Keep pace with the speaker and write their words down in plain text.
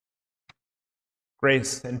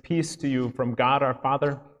Grace and peace to you from God our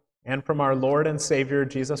Father and from our Lord and Savior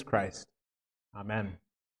Jesus Christ. Amen.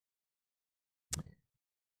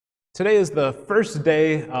 Today is the first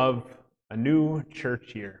day of a new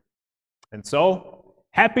church year. And so,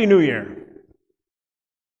 Happy New Year!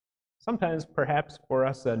 Sometimes, perhaps for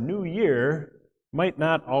us, a new year might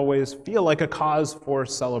not always feel like a cause for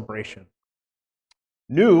celebration.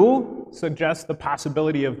 New suggests the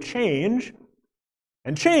possibility of change,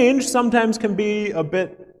 and change sometimes can be a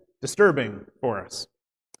bit disturbing for us.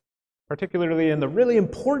 Particularly in the really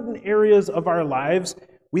important areas of our lives,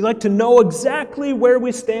 we like to know exactly where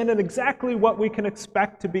we stand and exactly what we can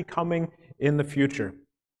expect to be coming in the future.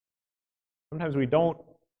 Sometimes we don't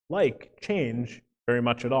like change very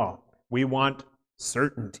much at all. We want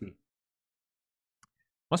certainty.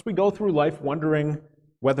 Must we go through life wondering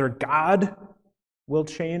whether God will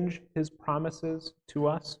change his promises to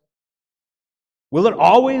us? Will it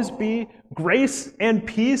always be grace and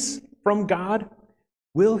peace from God?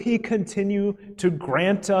 Will he continue to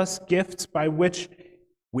grant us gifts by which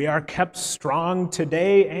we are kept strong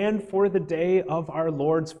today and for the day of our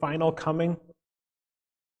Lord's final coming?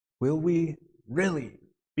 Will we really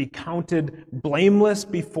be counted blameless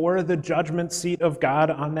before the judgment seat of God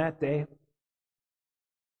on that day?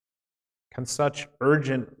 Can such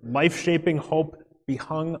urgent, life-shaping hope be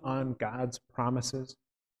hung on God's promises?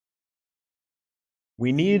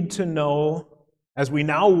 We need to know, as we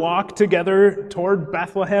now walk together toward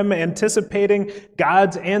Bethlehem, anticipating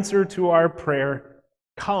God's answer to our prayer,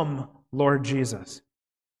 "Come, Lord Jesus."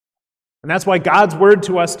 And that's why God's word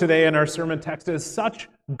to us today in our sermon text is such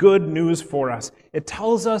good news for us. It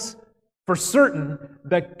tells us for certain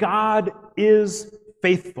that God is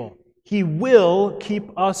faithful. He will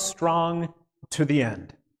keep us strong to the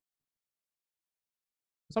end.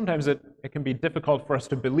 Sometimes it can be difficult for us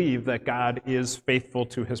to believe that God is faithful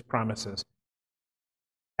to his promises.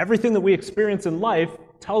 Everything that we experience in life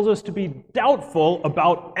tells us to be doubtful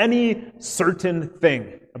about any certain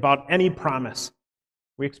thing, about any promise.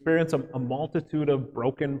 We experience a multitude of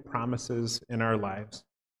broken promises in our lives.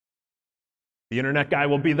 The internet guy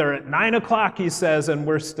will be there at 9 o'clock, he says, and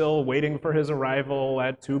we're still waiting for his arrival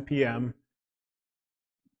at 2 p.m.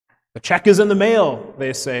 The check is in the mail,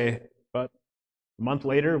 they say, but a month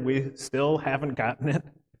later, we still haven't gotten it.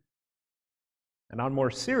 And on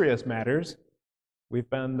more serious matters, we've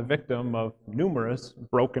been the victim of numerous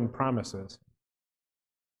broken promises.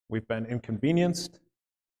 We've been inconvenienced,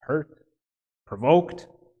 hurt, provoked,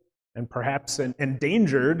 and perhaps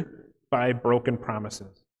endangered by broken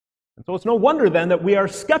promises. And so it's no wonder then that we are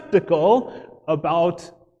skeptical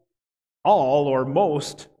about all or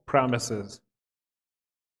most promises.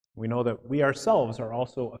 We know that we ourselves are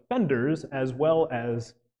also offenders as well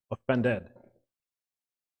as offended.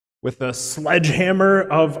 With the sledgehammer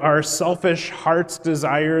of our selfish heart's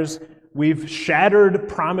desires, we've shattered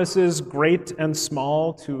promises great and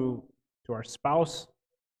small to our spouse,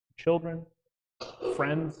 children,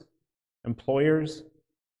 friends, employers,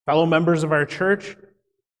 fellow members of our church,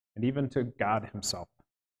 and even to God himself.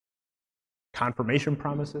 Confirmation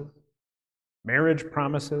promises, marriage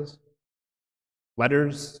promises,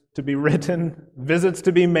 letters to be written, visits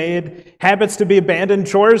to be made, habits to be abandoned,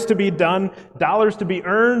 chores to be done, dollars to be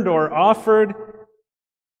earned or offered.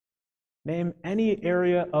 Name any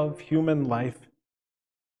area of human life,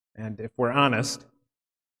 and if we're honest,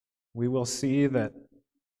 we will see that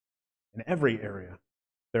in every area,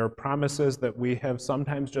 there are promises that we have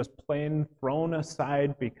sometimes just plain thrown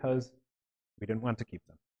aside because we didn't want to keep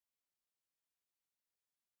them.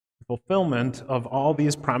 The fulfillment of all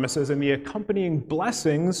these promises and the accompanying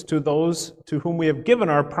blessings to those to whom we have given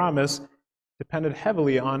our promise depended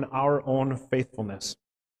heavily on our own faithfulness.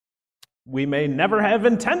 We may never have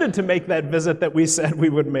intended to make that visit that we said we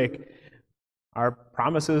would make. Our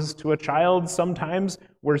promises to a child sometimes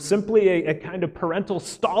were simply a kind of parental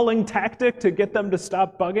stalling tactic to get them to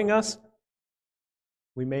stop bugging us.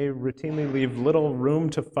 We may routinely leave little room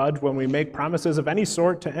to fudge when we make promises of any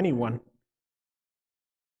sort to anyone.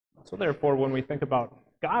 So therefore, when we think about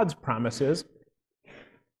God's promises,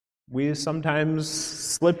 we sometimes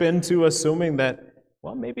slip into assuming that,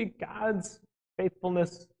 well, maybe God's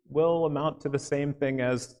faithfulness will amount to the same thing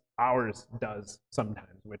as ours does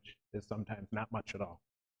sometimes, which is sometimes not much at all.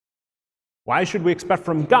 Why should we expect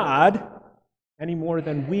from God any more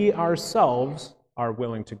than we ourselves are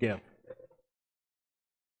willing to give?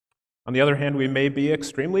 On the other hand, we may be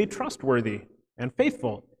extremely trustworthy and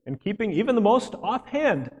faithful in keeping even the most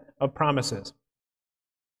offhand of promises.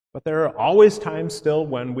 But there are always times still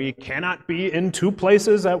when we cannot be in two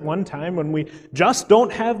places at one time, when we just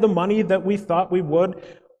don't have the money that we thought we would,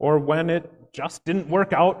 or when it just didn't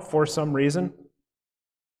work out for some reason.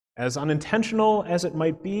 as unintentional as it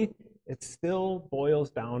might be, it still boils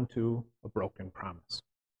down to a broken promise.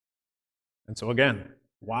 And so again,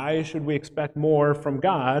 why should we expect more from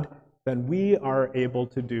God than we are able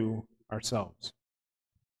to do ourselves?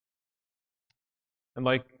 And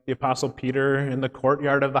like the Apostle Peter in the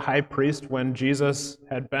courtyard of the high priest when Jesus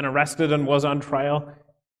had been arrested and was on trial,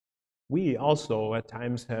 we also at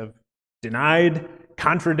times have denied,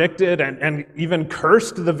 contradicted, and even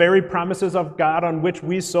cursed the very promises of God on which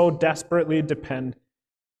we so desperately depend.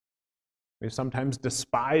 We've sometimes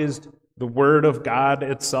despised the Word of God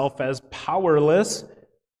itself as powerless,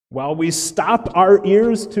 while we stop our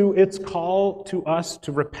ears to its call to us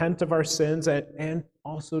to repent of our sins and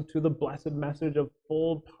also to the blessed message of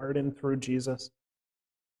full pardon through Jesus.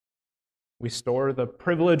 We store the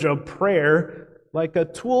privilege of prayer like a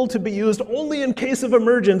tool to be used only in case of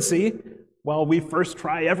emergency, while we first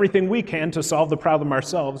try everything we can to solve the problem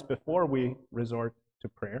ourselves before we resort to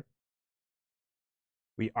prayer.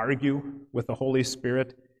 We argue with the Holy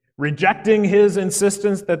Spirit, rejecting his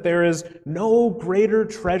insistence that there is no greater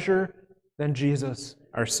treasure than Jesus,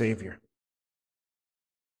 our Savior.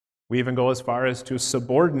 We even go as far as to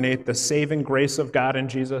subordinate the saving grace of God in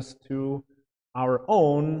Jesus to our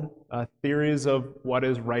own theories of what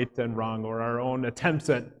is right and wrong, or our own attempts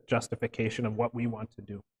at justification of what we want to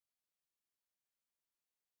do.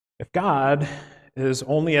 If God is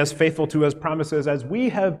only as faithful to his promises as we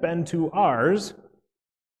have been to ours,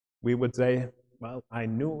 we would say, well, I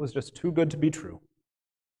knew it was just too good to be true.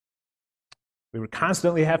 We would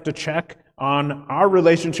constantly have to check on our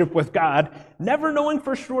relationship with God, never knowing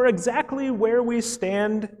for sure exactly where we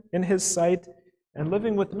stand in his sight, and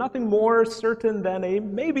living with nothing more certain than a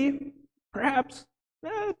maybe, perhaps,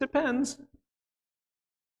 it depends.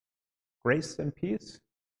 Grace and peace.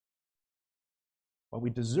 What we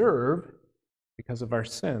deserve, because of our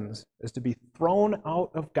sins, is to be thrown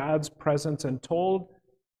out of God's presence and told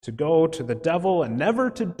to go to the devil and never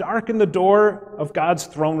to darken the door of God's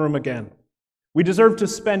throne room again. We deserve to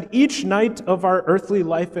spend each night of our earthly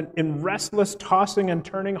life in restless tossing and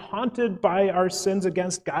turning, haunted by our sins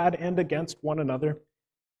against God and against one another.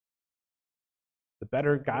 The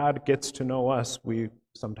better God gets to know us, we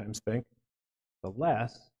sometimes think, the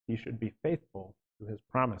less he should be faithful to his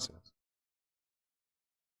promises.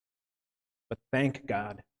 But thank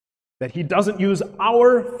God that he doesn't use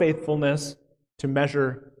our faithfulness to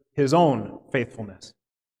measure his own faithfulness.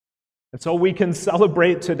 And so we can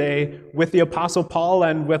celebrate today with the Apostle Paul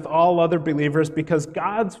and with all other believers, because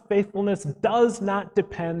God's faithfulness does not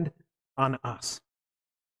depend on us.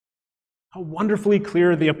 How wonderfully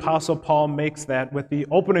clear the Apostle Paul makes that with the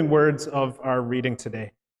opening words of our reading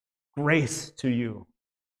today. Grace to you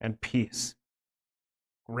and peace.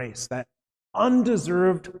 Grace, that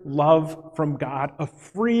undeserved love from God, a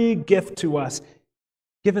free gift to us,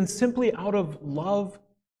 given simply out of love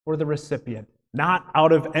for the recipient, not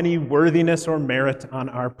out of any worthiness or merit on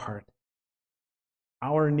our part.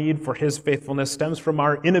 Our need for his faithfulness stems from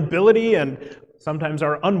our inability and sometimes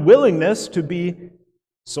our unwillingness to be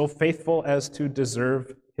so faithful as to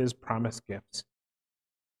deserve his promised gifts.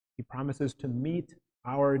 He promises to meet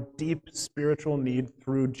our deep spiritual need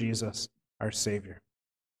through Jesus, our Savior.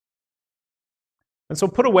 And so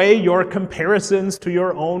put away your comparisons to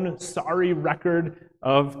your own sorry record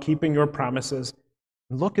of keeping your promises.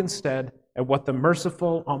 Look instead at what the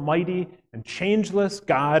merciful, almighty, and changeless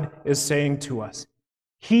God is saying to us.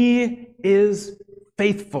 He is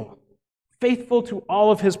faithful, faithful to all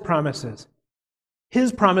of his promises.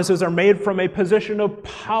 His promises are made from a position of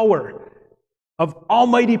power, of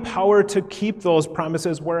almighty power to keep those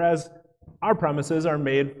promises, whereas our promises are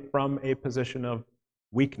made from a position of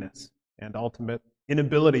weakness and ultimate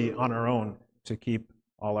inability on our own to keep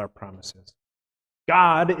all our promises.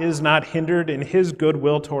 God is not hindered in his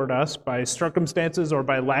goodwill toward us by circumstances or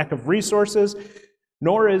by lack of resources,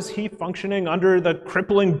 nor is he functioning under the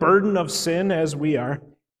crippling burden of sin as we are.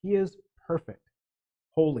 He is perfect,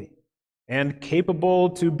 holy, and capable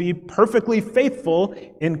to be perfectly faithful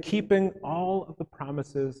in keeping all of the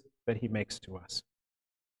promises that he makes to us.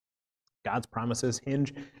 God's promises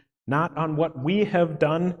hinge not on what we have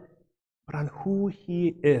done, but on who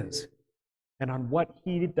he is and on what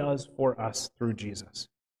he does for us through Jesus.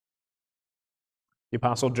 The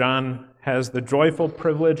Apostle John has the joyful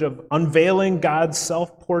privilege of unveiling God's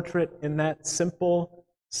self-portrait in that simple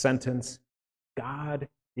sentence, God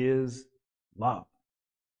is love.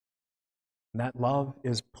 And that love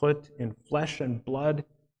is put in flesh and blood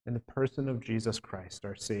in the person of Jesus Christ,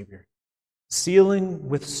 our Savior, sealing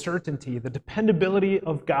with certainty the dependability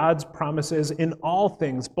of God's promises in all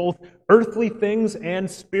things, both earthly things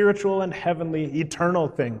and spiritual and heavenly, eternal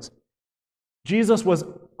things. Jesus was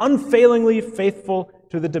unfailingly faithful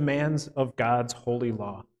to the demands of God's holy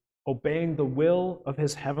law, obeying the will of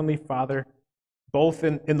his heavenly Father, both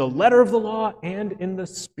in the letter of the law and in the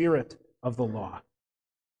spirit of the law.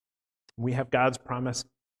 We have God's promise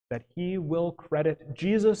that he will credit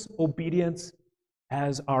Jesus' obedience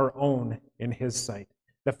as our own in his sight,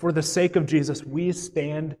 that for the sake of Jesus, we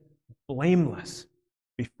stand blameless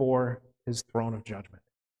before his throne of judgment.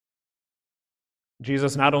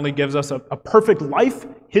 Jesus not only gives us a perfect life,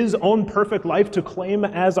 his own perfect life to claim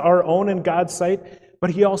as our own in God's sight,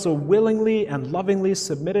 but he also willingly and lovingly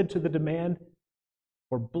submitted to the demand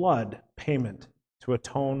for blood payment to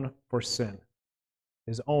atone for sin,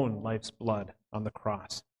 his own life's blood on the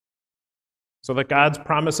cross. So that God's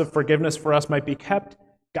promise of forgiveness for us might be kept,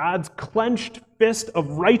 God's clenched fist of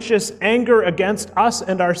righteous anger against us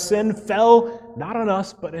and our sin fell not on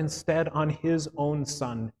us, but instead on his own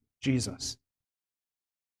Son, Jesus.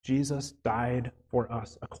 Jesus died for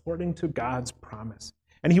us according to God's promise.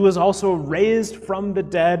 And he was also raised from the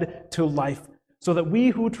dead to life, so that we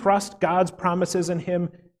who trust God's promises in him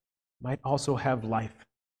might also have life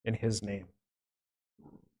in his name.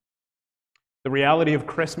 The reality of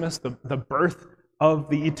Christmas, the birth of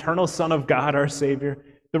the eternal Son of God, our Savior,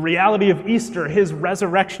 the reality of Easter, his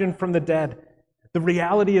resurrection from the dead, the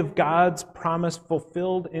reality of God's promise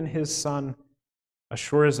fulfilled in his Son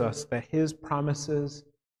assures us that his promises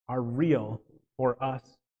are real for us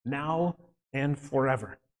now and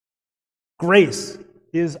forever. Grace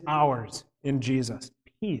is ours in Jesus.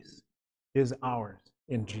 Peace is ours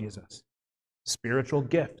in Jesus. Spiritual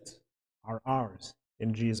gifts are ours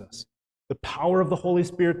in Jesus. The power of the Holy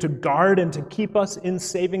Spirit to guard and to keep us in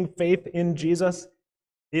saving faith in Jesus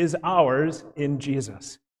is ours in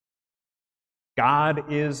Jesus. God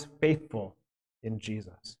is faithful in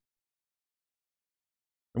Jesus.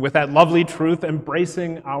 And with that lovely truth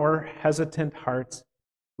embracing our hesitant hearts,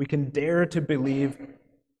 we can dare to believe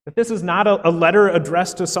that this is not a letter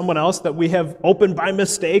addressed to someone else that we have opened by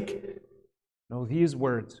mistake. No, these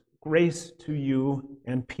words, grace to you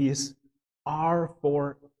and peace, are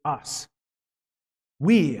for us.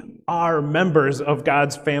 We are members of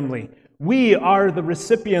God's family. We are the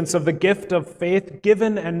recipients of the gift of faith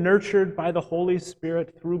given and nurtured by the Holy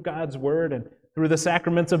Spirit through God's word and through the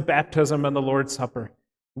sacraments of baptism and the Lord's Supper.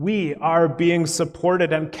 We are being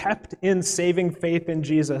supported and kept in saving faith in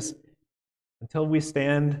Jesus until we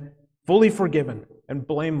stand fully forgiven and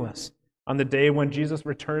blameless on the day when Jesus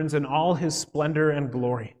returns in all his splendor and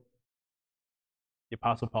glory. The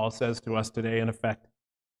Apostle Paul says to us today, in effect,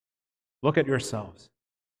 look at yourselves.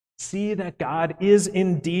 See that God is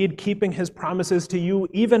indeed keeping his promises to you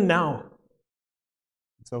even now.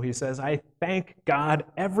 So he says, I thank God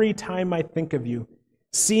every time I think of you,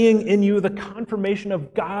 seeing in you the confirmation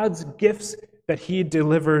of God's gifts that he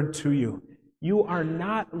delivered to you. You are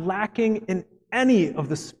not lacking in any of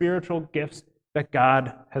the spiritual gifts that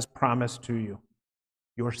God has promised to you.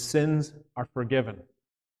 Your sins are forgiven.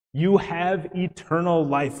 You have eternal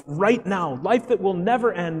life right now, life that will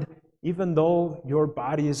never end, even though your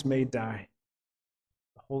bodies may die.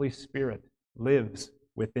 The Holy Spirit lives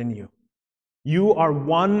within you. You are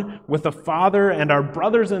one with the Father and are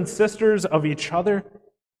brothers and sisters of each other.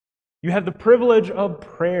 You have the privilege of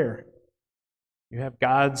prayer. You have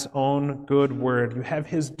God's own good word. You have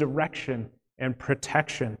his direction and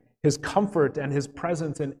protection, his comfort and his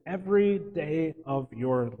presence in every day of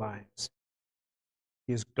your lives.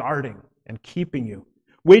 He is guarding and keeping you,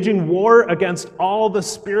 waging war against all the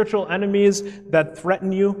spiritual enemies that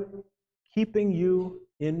threaten you, keeping you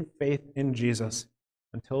in faith in Jesus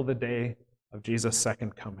until the day of Jesus'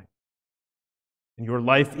 second coming. And your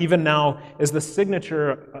life, even now, is the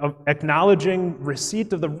signature of acknowledging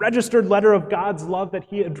receipt of the registered letter of God's love that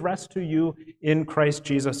he addressed to you in Christ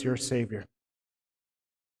Jesus, your Savior.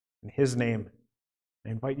 In his name, I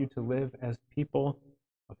invite you to live as people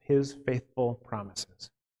of his faithful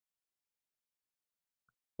promises.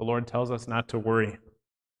 The Lord tells us not to worry.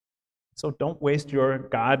 So don't waste your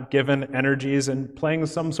God-given energies in playing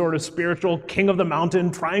some sort of spiritual king of the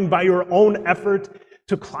mountain, trying by your own effort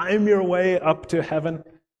to climb your way up to heaven.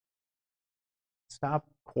 Stop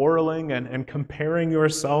quarreling and comparing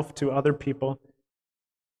yourself to other people.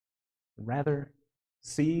 Rather,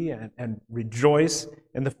 see and rejoice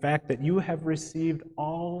in the fact that you have received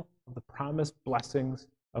all of the promised blessings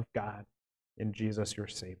of God in Jesus, your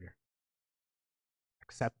Savior.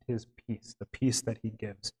 Accept his peace, the peace that he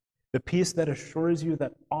gives, the peace that assures you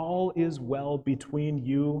that all is well between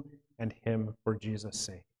you and him for Jesus'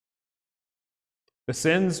 sake. The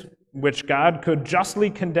sins which God could justly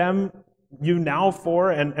condemn you now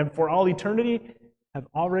for and for all eternity have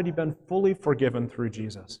already been fully forgiven through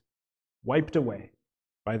Jesus, wiped away,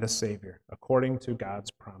 by the Savior, according to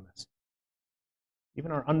God's promise.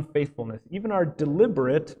 Even our unfaithfulness, even our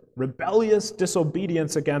deliberate, rebellious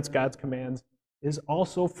disobedience against God's commands is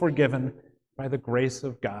also forgiven by the grace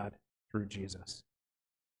of God through Jesus.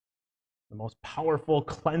 The most powerful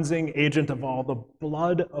cleansing agent of all, the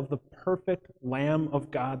blood of the perfect Lamb of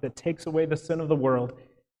God that takes away the sin of the world,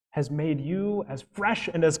 has made you as fresh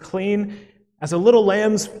and as clean as a little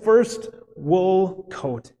lamb's first wool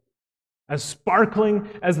coat, as sparkling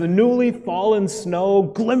as the newly fallen snow,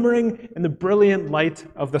 glimmering in the brilliant light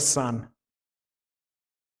of the sun.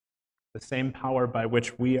 The same power by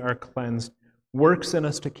which we are cleansed works in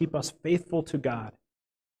us to keep us faithful to God,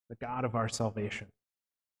 the God of our salvation.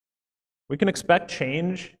 We can expect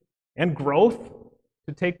change and growth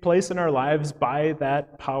to take place in our lives by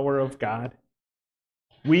that power of God.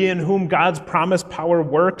 We in whom God's promised power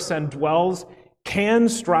works and dwells can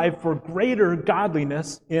strive for greater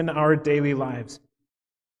godliness in our daily lives.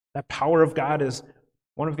 That power of God is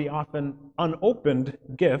one of the often unopened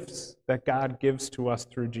gifts that God gives to us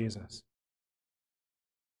through Jesus.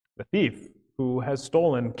 The thief who has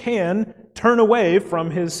stolen can turn away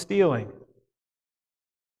from his stealing.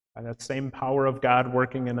 By that same power of God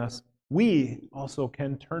working in us, we also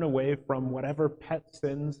can turn away from whatever pet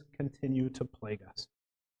sins continue to plague us.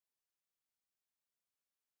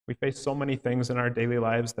 We face so many things in our daily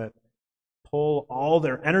lives that pull all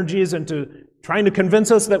their energies into trying to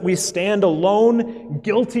convince us that we stand alone,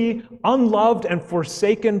 guilty, unloved, and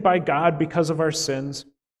forsaken by God because of our sins.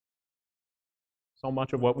 So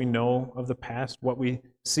much of what we know of the past, what we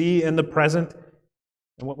see in the present,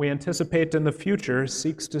 and what we anticipate in the future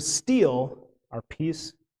seeks to steal our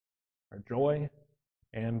peace, our joy,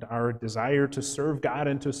 and our desire to serve God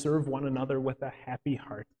and to serve one another with a happy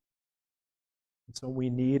heart. And so we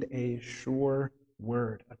need a sure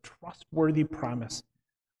word, a trustworthy promise,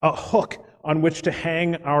 a hook on which to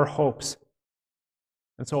hang our hopes.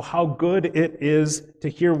 And so how good it is to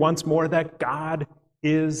hear once more that God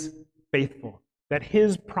is faithful, that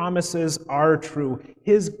his promises are true,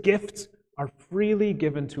 his gifts are freely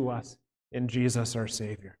given to us in Jesus our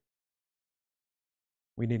Savior.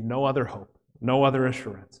 We need no other hope, no other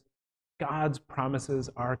assurance. God's promises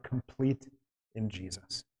are complete in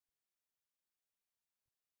Jesus.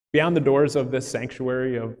 Beyond the doors of this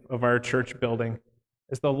sanctuary of our church building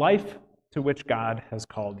is the life to which God has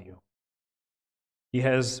called you. He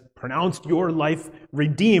has pronounced your life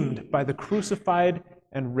redeemed by the crucified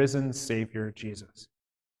and risen Savior, Jesus.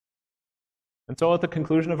 And so at the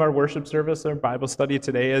conclusion of our worship service, our Bible study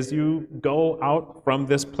today, as you go out from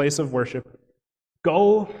this place of worship,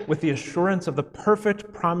 go with the assurance of the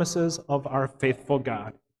perfect promises of our faithful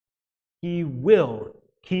God. He will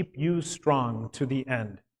keep you strong to the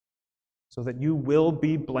end, so that you will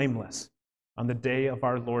be blameless on the day of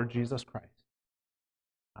our Lord Jesus Christ.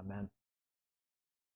 Amen.